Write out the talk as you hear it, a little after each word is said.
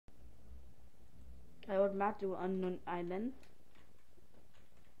I would map to unknown island.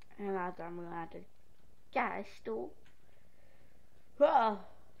 And after I'm gonna have to gas stove.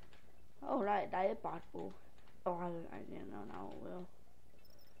 Alright, that is possible. Oh, I didn't know now it will.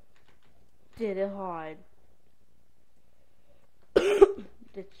 Did it hard.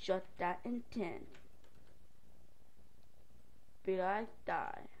 Just shut that intent. Be like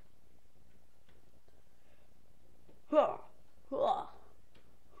die. Huh. Huh.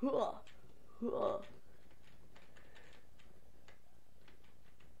 Huh. Huh.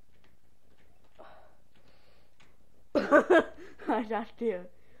 I got there.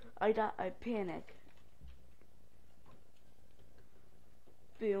 I panic.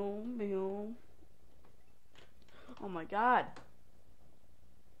 Boom, boom. Oh my god.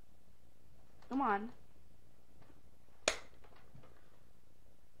 Come on.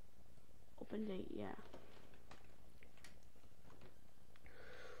 Open date, yeah.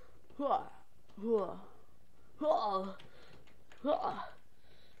 Huh. Huh. Huh. Huh.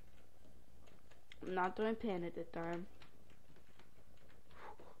 I'm not doing panic this time.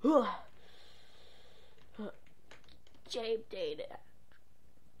 Shape data.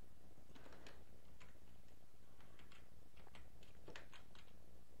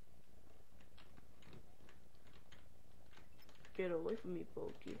 Get away from me,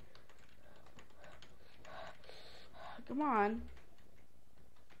 Pokey. Come on.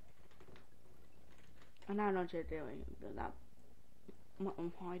 And I know what you're doing.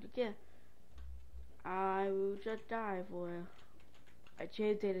 I'm hard to get. I will just die for you. I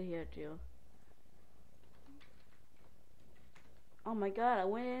changed data here too. Oh my god, I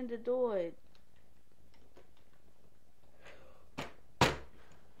went in the door.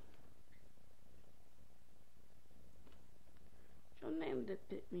 Your name to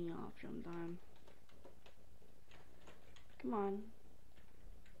piss me off sometime. Come on.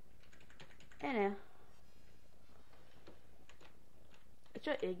 Anna. It's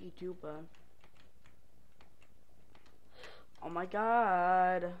your Iggy too, bud. Oh my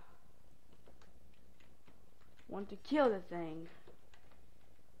god. Want to kill the thing.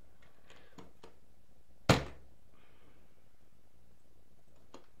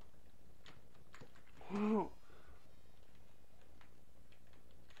 Oh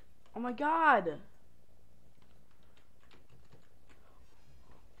my god.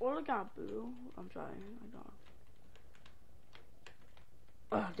 Oh, look out, boo. I'm sorry. I got.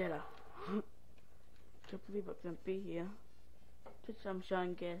 Oh, did I? Can't believe I couldn't be here. Just some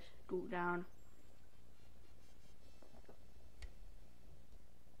sun gas go down.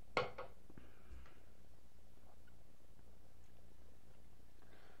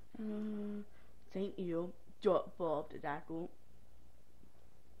 Thank you. Drop Bob the tackle.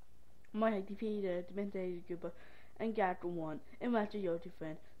 My defeated the mentality group and got one. And match your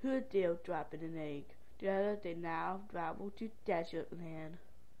friend who dare dropping an egg. The other they now travel to desert land.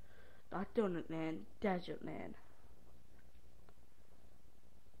 Not donut land, desert land.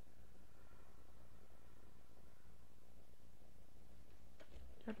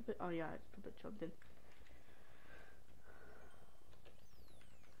 That's a bit, oh yeah, it's a bit something.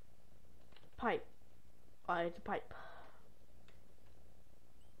 Pipe. Oh, it's a pipe.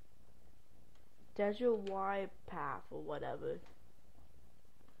 Desert wide path or whatever.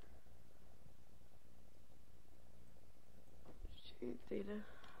 Shit, data.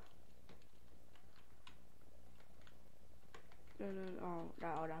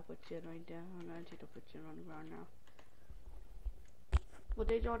 Oh, that puts it right there. I'm gonna take the picture on the ground now. Well,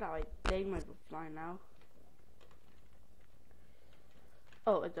 they thought that they might be flying now.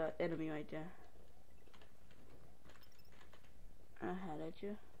 Oh, it's an enemy right there. Ahead at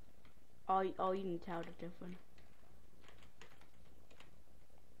you. Oh, you can tell the difference.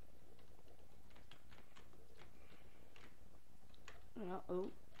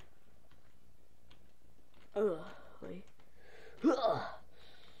 Oh. Wait.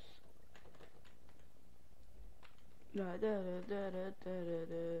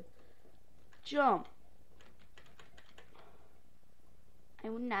 Jump. I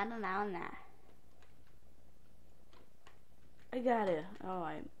will not allow that. I got it.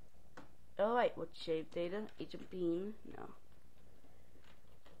 Alright. Alright, what shape data? Agent beam?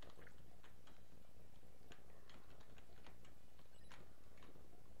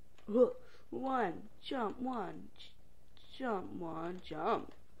 No. One, jump, one,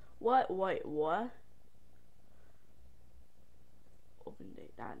 jump. What? Wait, what? Open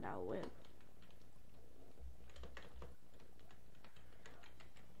date, that now win.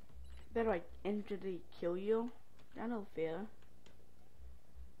 Better I instantly kill you? That's no fair.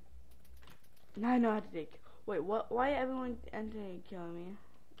 Now I know how to take. Wait, what? Why everyone instantly killing me?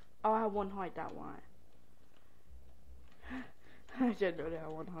 Oh, I have one heart, that one. I didn't know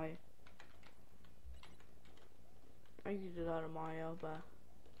that one high. I used it out of Mario, but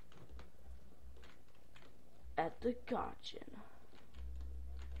at the gotcha.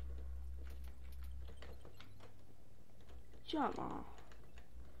 Jump on.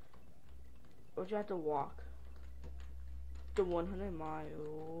 Or do you have to walk the 100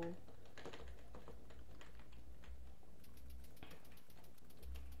 mile?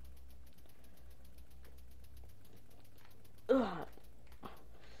 Ugh.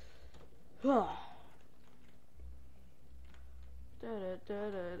 Ugh. Da da da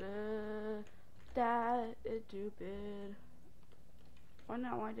da da. That is stupid. Why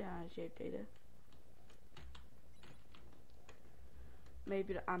not? Why did I shape data?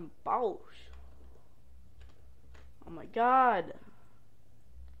 Maybe I'm boss. Oh my god.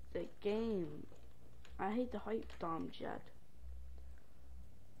 The game. I hate the hype storm jet.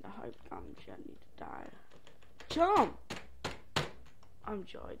 The hype storm jet needs to die. Jump! I'm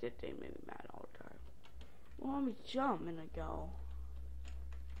sorry, that thing made me mad all the time. Well, let me jump and I go.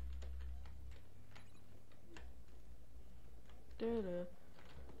 Da-da.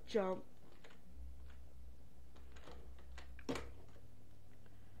 Jump.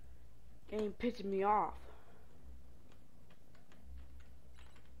 Game pissing me off.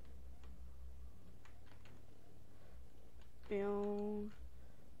 Boom.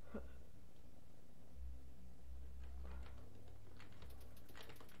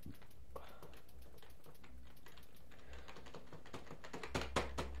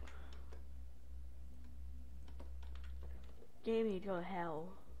 Game need to go to hell.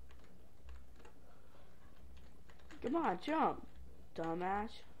 Come on, jump, dumbass.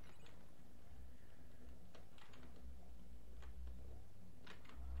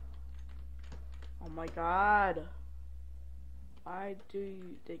 Oh my god. Why do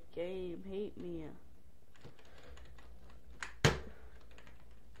the game hate me?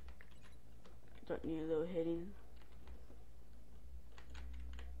 Don't need a little hitting.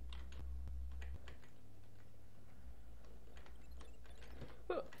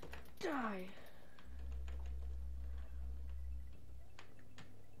 Die.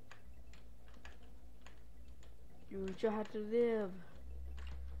 You just have to live.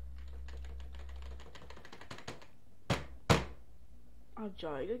 I'll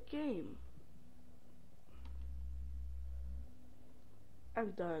enjoy the game. I'm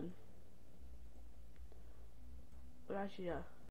done. But actually, yeah.